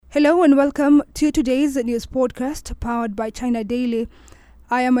Hello and welcome to today's news podcast powered by China Daily.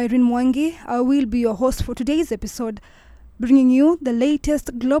 I am Irene Mwangi. I will be your host for today's episode, bringing you the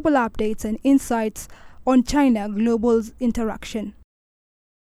latest global updates and insights on China Global's interaction.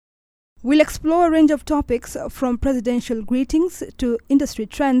 We'll explore a range of topics from presidential greetings to industry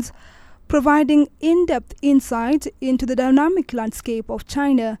trends, providing in-depth insight into the dynamic landscape of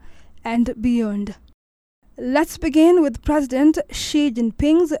China and beyond. Let's begin with President Xi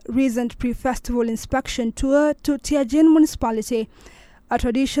Jinping's recent pre-festival inspection tour to Tianjin municipality, a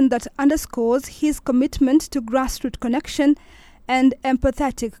tradition that underscores his commitment to grassroots connection and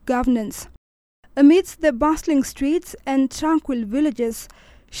empathetic governance. Amidst the bustling streets and tranquil villages,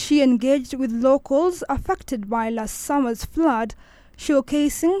 Xi engaged with locals affected by last summer's flood,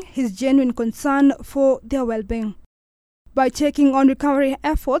 showcasing his genuine concern for their well-being. By checking on recovery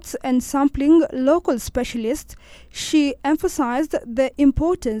efforts and sampling local specialists, Xi emphasized the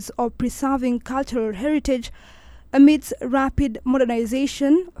importance of preserving cultural heritage amidst rapid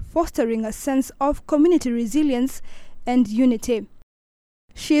modernization, fostering a sense of community resilience and unity.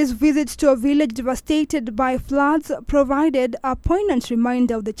 Xi's visit to a village devastated by floods provided a poignant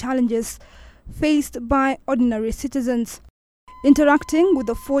reminder of the challenges faced by ordinary citizens. Interacting with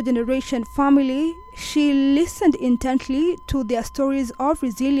the four-generation family, Xi listened intently to their stories of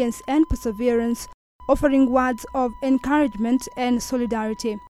resilience and perseverance, offering words of encouragement and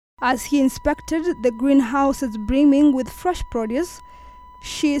solidarity. As he inspected the greenhouses brimming with fresh produce,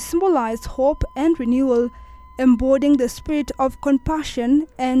 Xi symbolized hope and renewal, embodying the spirit of compassion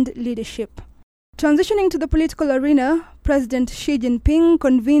and leadership. Transitioning to the political arena, President Xi Jinping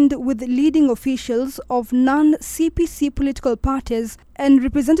convened with leading officials of non-CPC political parties and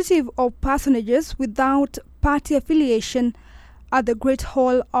representatives of personages without party affiliation at the Great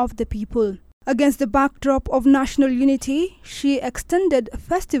Hall of the People. Against the backdrop of national unity, Xi extended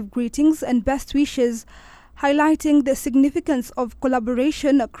festive greetings and best wishes, highlighting the significance of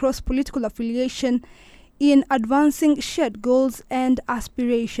collaboration across political affiliation in advancing shared goals and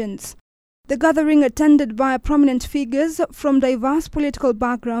aspirations. The gathering, attended by prominent figures from diverse political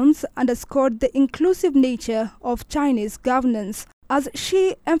backgrounds, underscored the inclusive nature of Chinese governance. As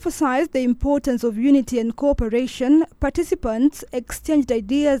Xi emphasized the importance of unity and cooperation, participants exchanged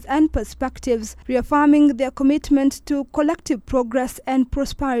ideas and perspectives, reaffirming their commitment to collective progress and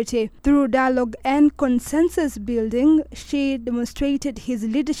prosperity. Through dialogue and consensus building, Xi demonstrated his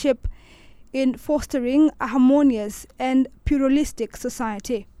leadership in fostering a harmonious and pluralistic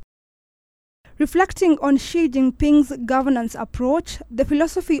society. Reflecting on Xi Jinping's governance approach, the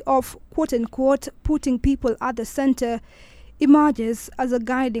philosophy of quote-unquote putting people at the center emerges as a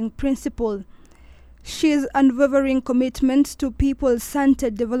guiding principle. Xi's unwavering commitment to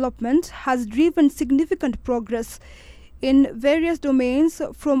people-centered development has driven significant progress in various domains,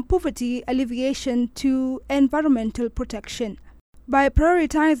 from poverty alleviation to environmental protection. By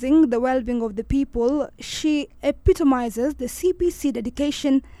prioritizing the well-being of the people, Xi epitomizes the CPC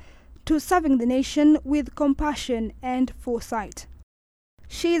dedication to serving the nation with compassion and foresight.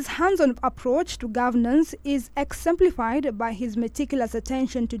 Xi's hands-on approach to governance is exemplified by his meticulous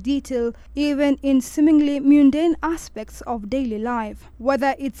attention to detail, even in seemingly mundane aspects of daily life.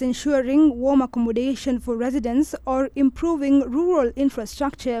 Whether it's ensuring warm accommodation for residents or improving rural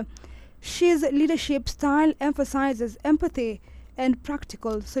infrastructure, Xi's leadership style emphasizes empathy and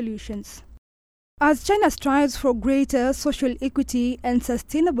practical solutions. As China strives for greater social equity and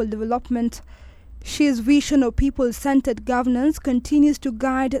sustainable development, Xi's vision of people-centered governance continues to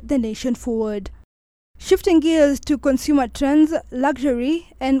guide the nation forward. Shifting gears to consumer trends, luxury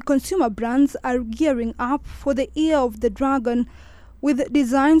and consumer brands are gearing up for the Year of the Dragon with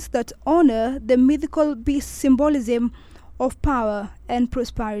designs that honor the mythical beast symbolism of power and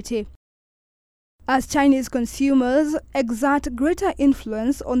prosperity. As Chinese consumers exert greater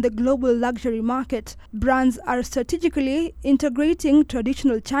influence on the global luxury market, brands are strategically integrating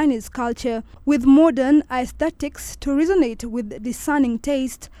traditional Chinese culture with modern aesthetics to resonate with discerning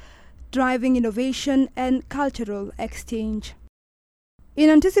taste, driving innovation and cultural exchange. In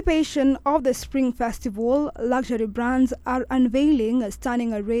anticipation of the Spring Festival, luxury brands are unveiling a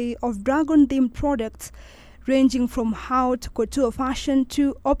stunning array of dragon-themed products ranging from haute couture fashion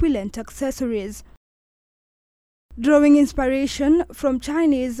to opulent accessories. Drawing inspiration from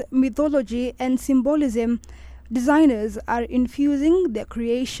Chinese mythology and symbolism, designers are infusing their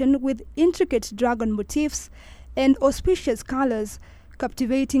creation with intricate dragon motifs and auspicious colors,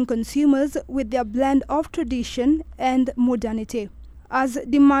 captivating consumers with their blend of tradition and modernity. As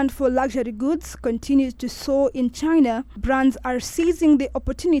demand for luxury goods continues to soar in China, brands are seizing the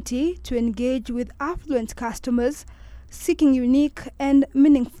opportunity to engage with affluent customers, seeking unique and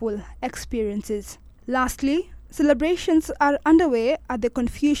meaningful experiences. Lastly, celebrations are underway at the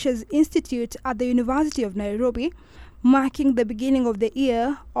Confucius Institute at the University of Nairobi, marking the beginning of the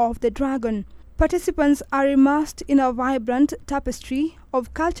Year of the Dragon. Participants are immersed in a vibrant tapestry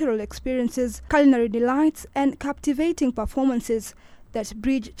of cultural experiences, culinary delights, and captivating performances that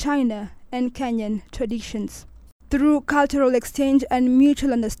bridge China and Kenyan traditions. Through cultural exchange and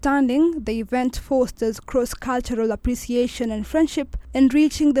mutual understanding, the event fosters cross-cultural appreciation and friendship,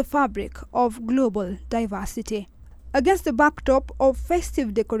 enriching the fabric of global diversity. Against the backdrop of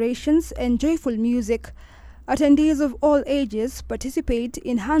festive decorations and joyful music, attendees of all ages participate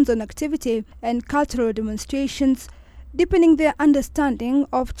in hands-on activity and cultural demonstrations, deepening their understanding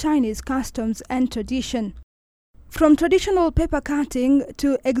of Chinese customs and tradition. From traditional paper cutting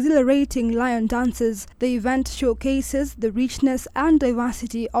to exhilarating lion dances, the event showcases the richness and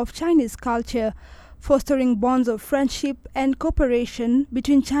diversity of Chinese culture, fostering bonds of friendship and cooperation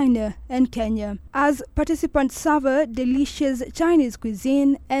between China and Kenya. As participants savor delicious Chinese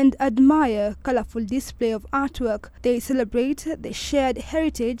cuisine and admire colorful display of artwork, they celebrate the shared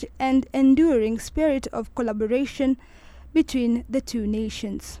heritage and enduring spirit of collaboration between the two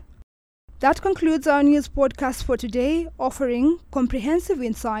nations. That concludes our news podcast for today, offering comprehensive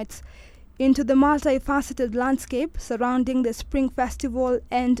insights into the multifaceted landscape surrounding the Spring Festival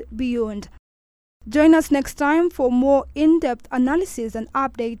and beyond. Join us next time for more in-depth analysis and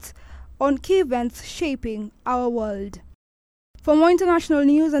updates on key events shaping our world. For more international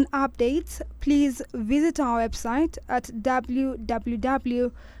news and updates, please visit our website at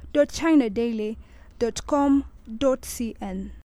www.chinadaily.com.cn.